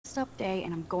messed up day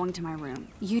and I'm going to my room.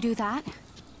 You do that?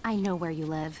 I know where you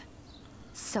live.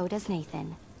 So does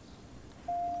Nathan.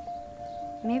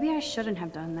 Maybe I shouldn't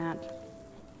have done that.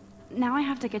 Now I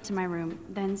have to get to my room,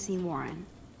 then see Warren.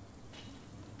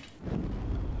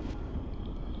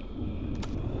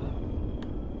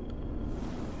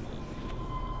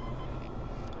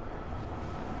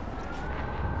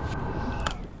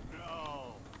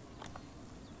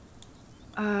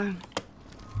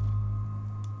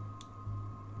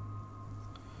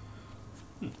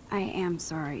 I am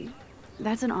sorry.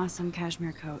 That's an awesome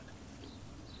cashmere coat.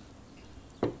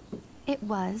 It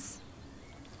was.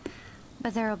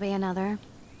 But there'll be another.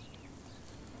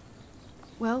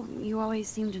 Well, you always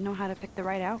seem to know how to pick the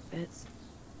right outfits.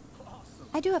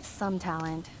 I do have some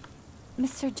talent.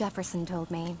 Mr. Jefferson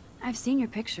told me. I've seen your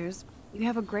pictures. You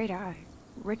have a great eye.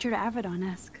 Richard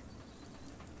Avedon-esque.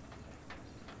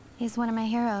 He's one of my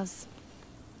heroes.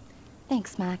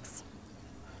 Thanks, Max.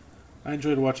 I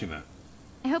enjoyed watching that.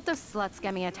 I hope those sluts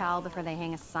get me a towel before they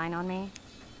hang a sign on me.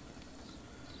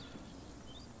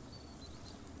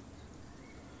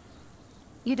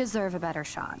 You deserve a better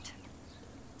shot.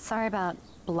 Sorry about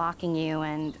blocking you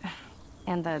and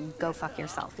the go fuck your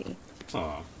selfie.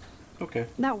 Aw, okay.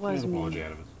 That was An me, apology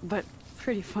out of it. but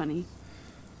pretty funny.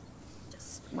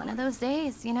 Just one of those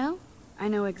days, you know? I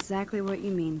know exactly what you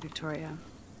mean, Victoria.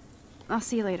 I'll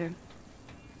see you later.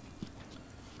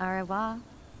 Au revoir.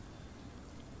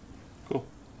 Cool.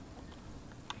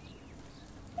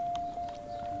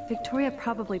 Victoria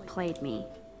probably played me.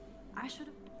 I should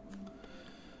have...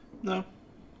 No.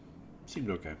 Seemed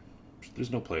okay.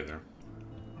 There's no play there.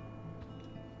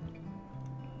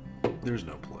 There's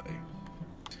no play.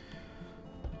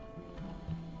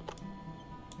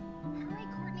 Hurry,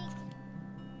 Courtney.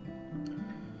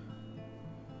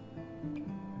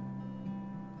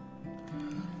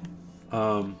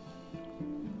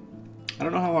 I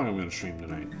don't know how long I'm going to stream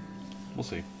tonight. We'll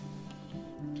see.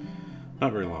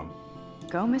 Not very long.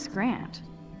 Go, Miss Grant.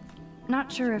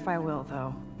 Not sure if I will,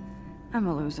 though. I'm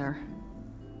a loser.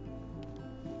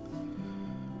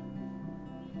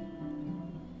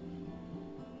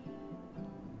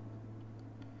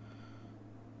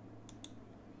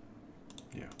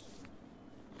 Yeah.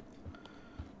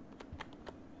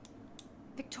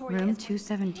 Victoria, Room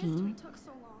 217?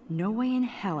 No way in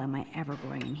hell am I ever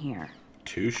going in here.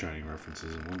 2 Shining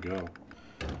references in one go.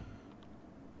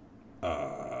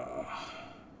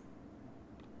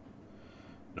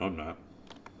 No, I'm not.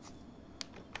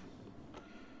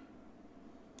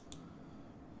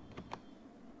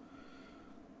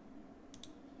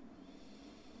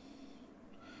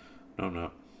 No, I'm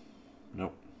not.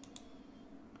 Nope.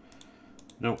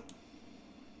 Nope.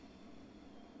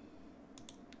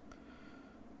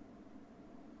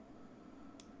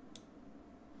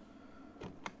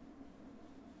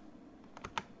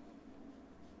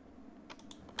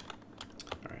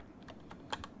 Alright.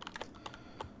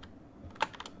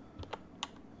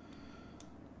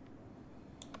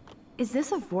 Is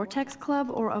this a Vortex Club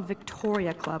or a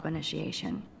Victoria Club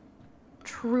initiation?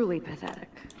 Truly pathetic.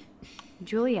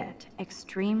 Juliet,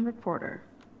 extreme reporter.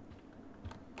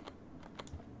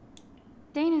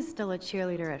 Dana's still a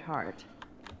cheerleader at heart.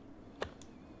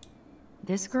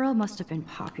 This girl must have been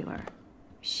popular.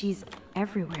 She's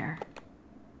everywhere.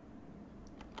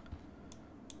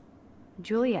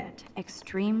 Juliet,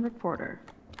 extreme reporter.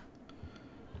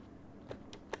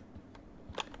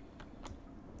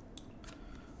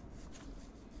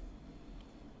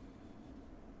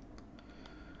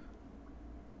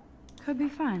 Could be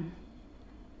fun.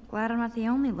 Glad I'm not the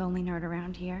only lonely nerd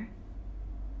around here.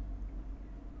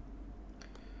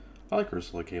 I like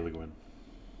Ursula K. Le Guin.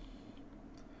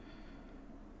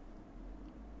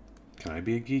 Can I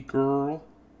be a geek girl?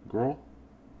 Girl?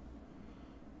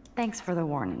 Thanks for the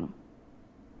warning.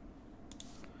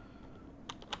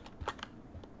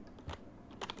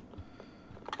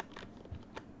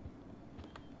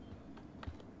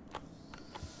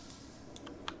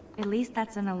 At least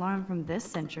that's an alarm from this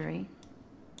century.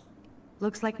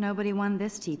 Looks like nobody won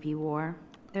this TP war.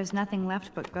 There's nothing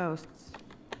left but ghosts.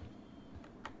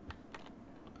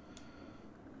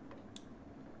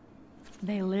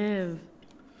 They live.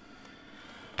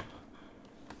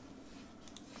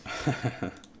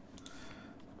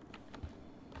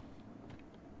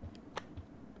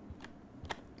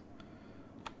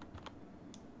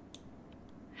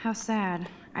 How sad.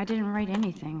 I didn't write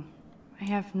anything. I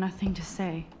have nothing to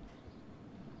say.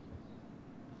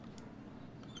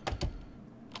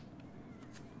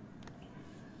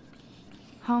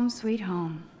 Home sweet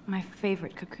home. My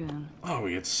favorite cocoon. Oh,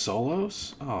 we get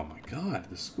solos? Oh my god,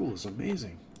 this school is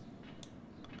amazing.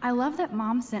 I love that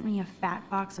Mom sent me a fat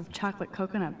box of chocolate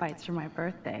coconut bites for my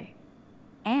birthday.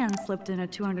 And slipped in a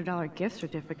 $200 gift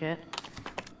certificate.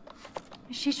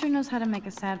 She sure knows how to make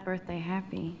a sad birthday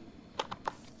happy.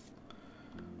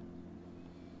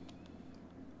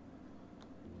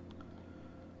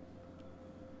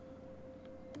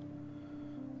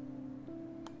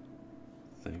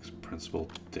 Thanks,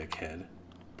 Principal Dickhead.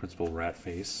 Principal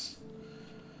Ratface.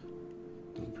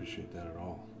 Don't appreciate that at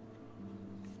all.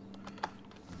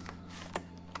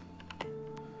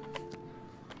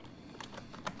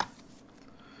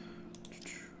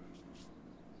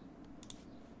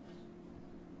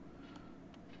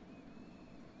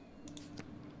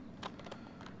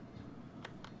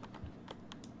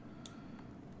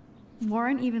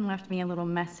 Warren even left me a little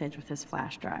message with his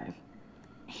flash drive.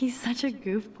 He's such a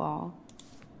goofball.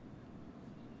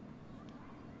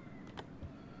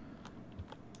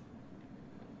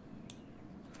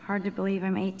 Hard to believe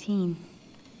I'm 18.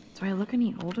 Do I look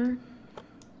any older?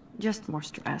 Just more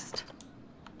stressed.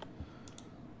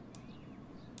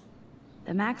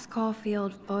 The Max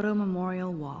Caulfield Photo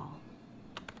Memorial Wall.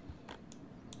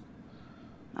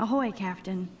 Ahoy,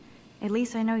 Captain. At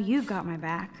least I know you've got my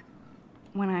back.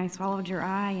 When I swallowed your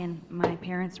eye and my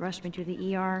parents rushed me to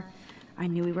the ER, I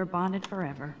knew we were bonded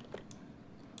forever.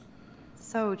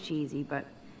 So cheesy, but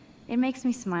it makes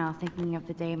me smile thinking of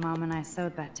the day Mom and I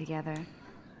sewed that together.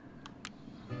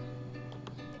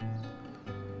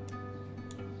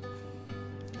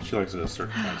 She likes it a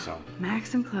certain kind of song.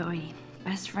 Max and Chloe,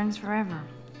 best friends forever.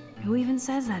 Who even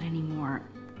says that anymore?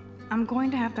 I'm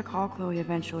going to have to call Chloe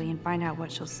eventually and find out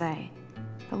what she'll say.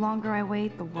 The longer I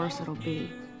wait, the worse it'll be.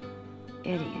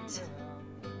 Idiot.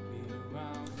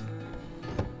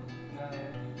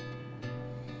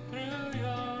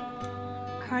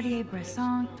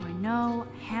 Cartier-Bresson, Doisneau,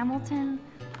 Hamilton,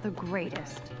 the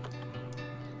greatest.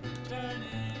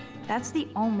 That's the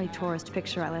only tourist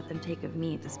picture I let them take of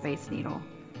me at the Space Needle.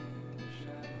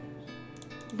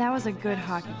 That was a good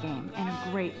hockey game and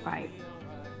a great fight.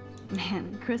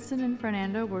 Man, Kristen and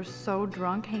Fernando were so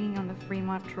drunk hanging on the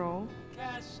Fremont Troll.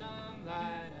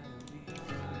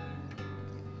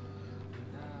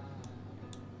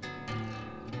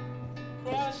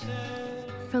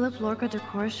 Philip Lorca de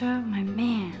Corsia, my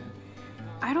man.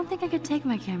 I don't think I could take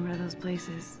my camera to those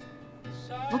places.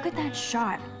 Look at that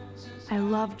shot. I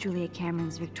love Julia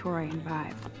Cameron's Victorian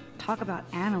vibe. Talk about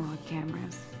analog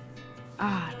cameras.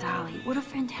 Ah, Dolly, what a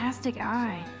fantastic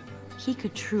eye. He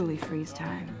could truly freeze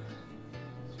time.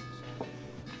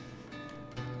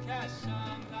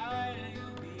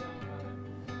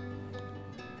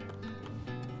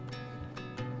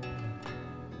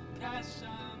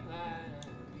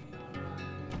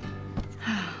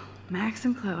 Max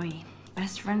and Chloe,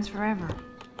 best friends forever.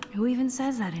 Who even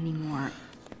says that anymore?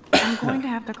 I'm going to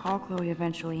have to call Chloe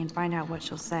eventually and find out what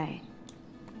she'll say.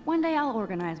 One day I'll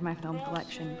organize my film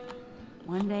collection.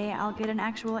 One day I'll get an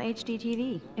actual HD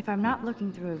TV. If I'm not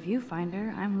looking through a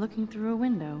viewfinder, I'm looking through a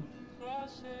window.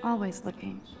 Always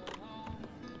looking.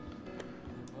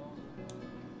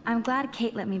 I'm glad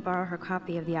Kate let me borrow her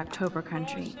copy of The October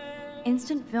Country.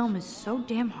 Instant film is so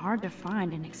damn hard to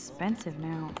find and expensive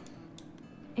now.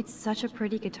 It's such a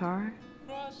pretty guitar.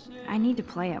 I need to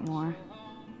play it more.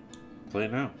 Play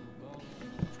it now.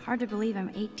 It's hard to believe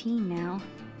I'm 18 now.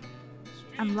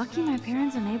 I'm lucky my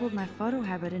parents enabled my photo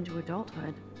habit into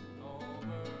adulthood.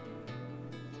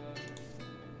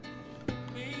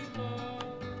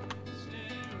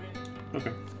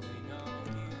 Okay.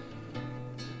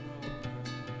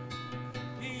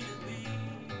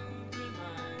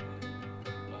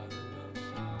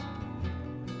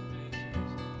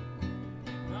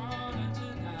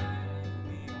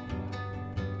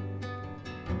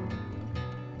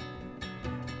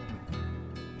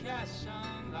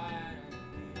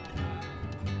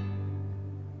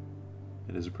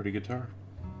 It is a pretty guitar.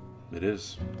 It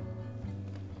is.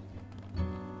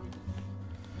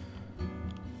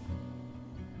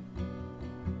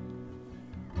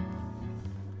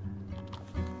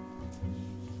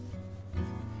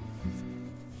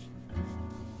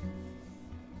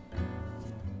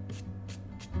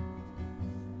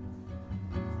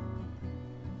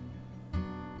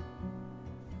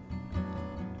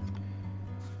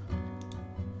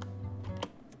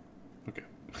 Okay.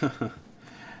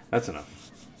 That's enough.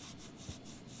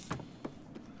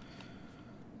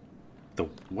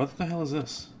 What the hell is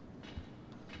this?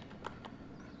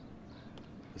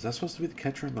 Is that supposed to be the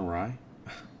Catcher in the Rye?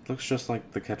 It looks just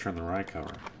like the Catcher in the Rye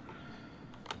cover.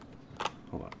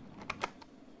 Hold on.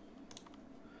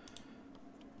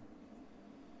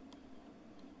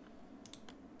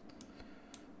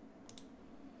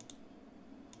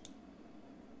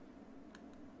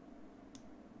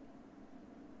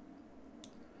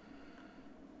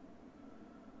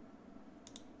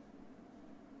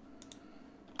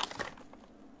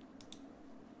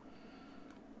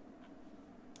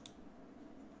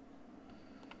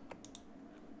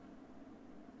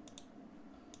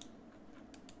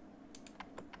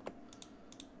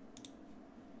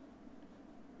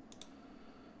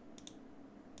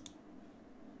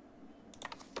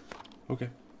 Okay.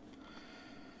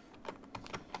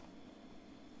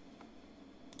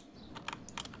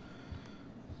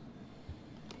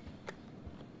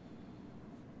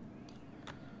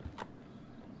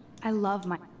 I love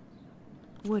my...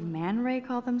 Would Man Ray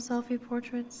call them selfie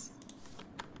portraits?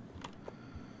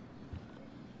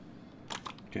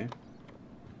 Okay.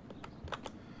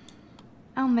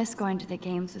 I'll miss going to the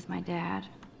games with my dad.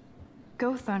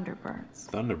 Go Thunderbirds.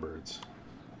 Thunderbirds.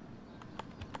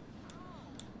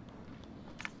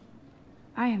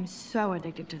 I am so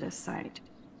addicted to this site.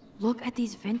 Look at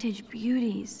these vintage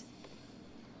beauties.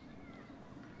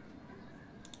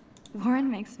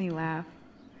 Warren makes me laugh.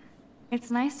 It's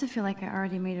nice to feel like I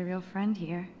already made a real friend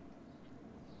here.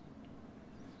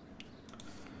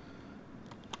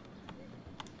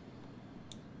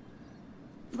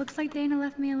 Looks like Dana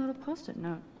left me a little post-it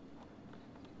note.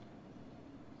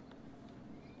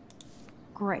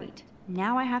 Great.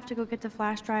 Now I have to go get the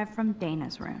flash drive from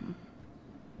Dana's room.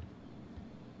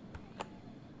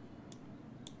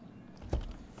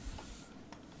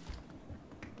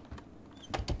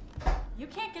 You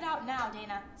can't get out now,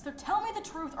 Dana, so tell me the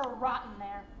truth or rot in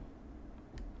there.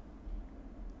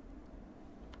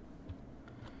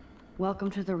 Welcome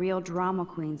to the real drama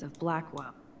queens of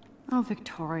Blackwell. Oh,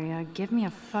 Victoria, give me a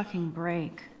fucking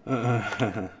break.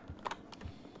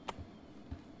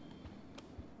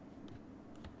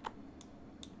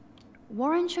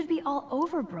 Warren should be all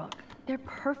over Brooke. They're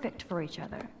perfect for each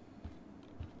other.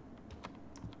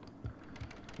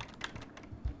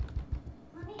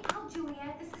 Let me out,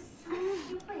 Juliet. This is so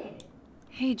stupid.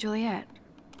 Hey, Juliet.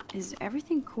 Is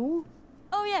everything cool?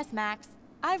 Oh yes, Max.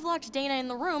 I've locked Dana in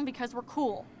the room because we're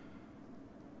cool.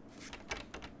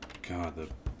 God, the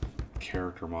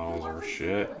character models are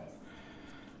shit.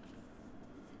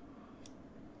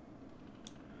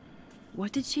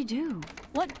 What did she do?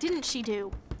 What didn't she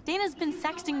do? Dana's been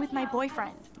sexting with my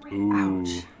boyfriend. Ooh.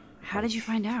 Ouch. How did you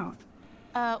find out?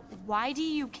 Why do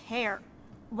you care?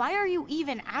 Why are you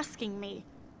even asking me?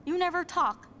 You never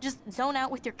talk, just zone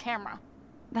out with your camera.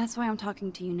 That's why I'm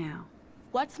talking to you now.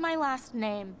 What's my last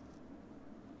name?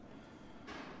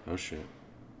 Oh shit.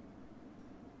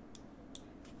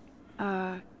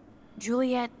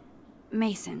 Juliet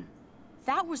Mason.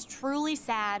 That was truly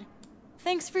sad.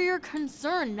 Thanks for your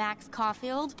concern, Max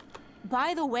Caulfield.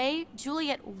 By the way,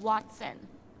 Juliet Watson.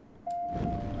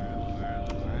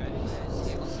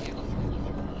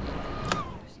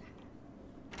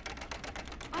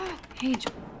 Hey,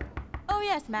 Oh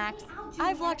yes, Max.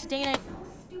 I've locked Dana. So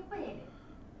stupid.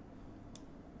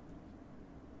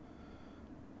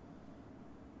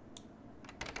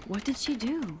 what did she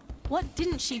do? What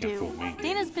didn't she Can't do? fool me.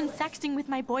 Dana's been sexting with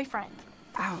my boyfriend.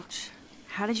 Ouch.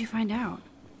 How did you find out?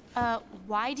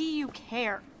 Why do you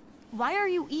care? Why are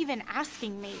you even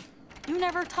asking me? You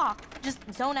never talk, just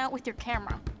zone out with your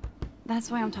camera. That's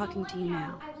why I'm talking to you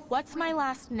now. What's my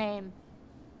last name?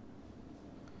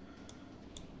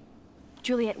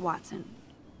 Juliet Watson.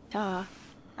 Duh.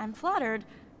 I'm flattered.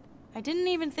 I didn't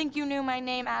even think you knew my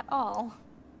name at all.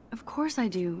 Of course I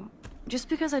do. Just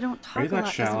because I don't Are you talk a that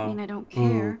lot shallow? doesn't mean I don't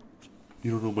care.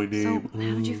 You don't know my name. So,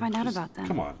 how'd you find out about them?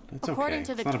 Come on, it's According okay.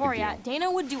 to It's not a big Victoria, deal.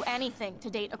 Dana would do anything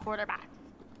to date a quarterback.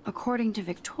 According to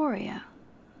Victoria.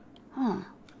 Huh.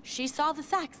 She saw the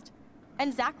sext,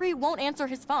 and Zachary won't answer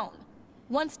his phone.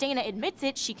 Once Dana admits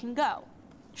it, she can go.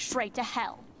 Straight to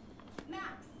hell. Max,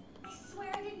 I swear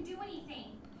I didn't do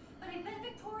anything. But I bet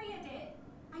Victoria did.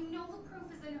 I know the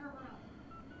proof is in her room.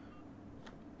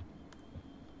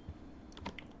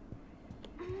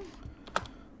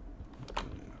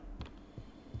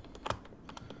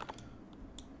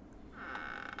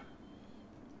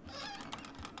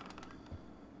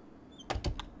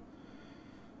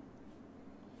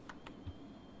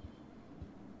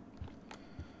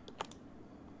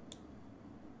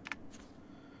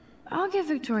 I'll give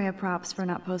Victoria props for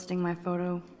not posting my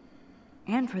photo.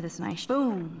 And for this nice...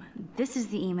 Boom! This is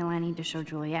the email I need to show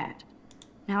Juliet.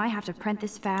 Now I have to print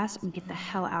this fast and get the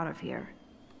hell out of here.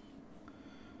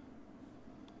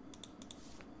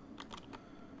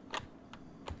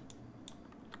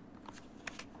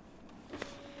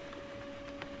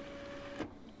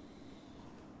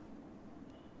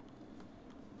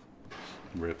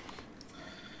 Rip.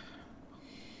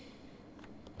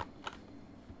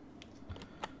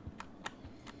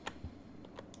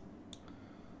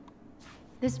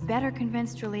 This better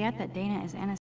convince Juliet that Dana is innocent.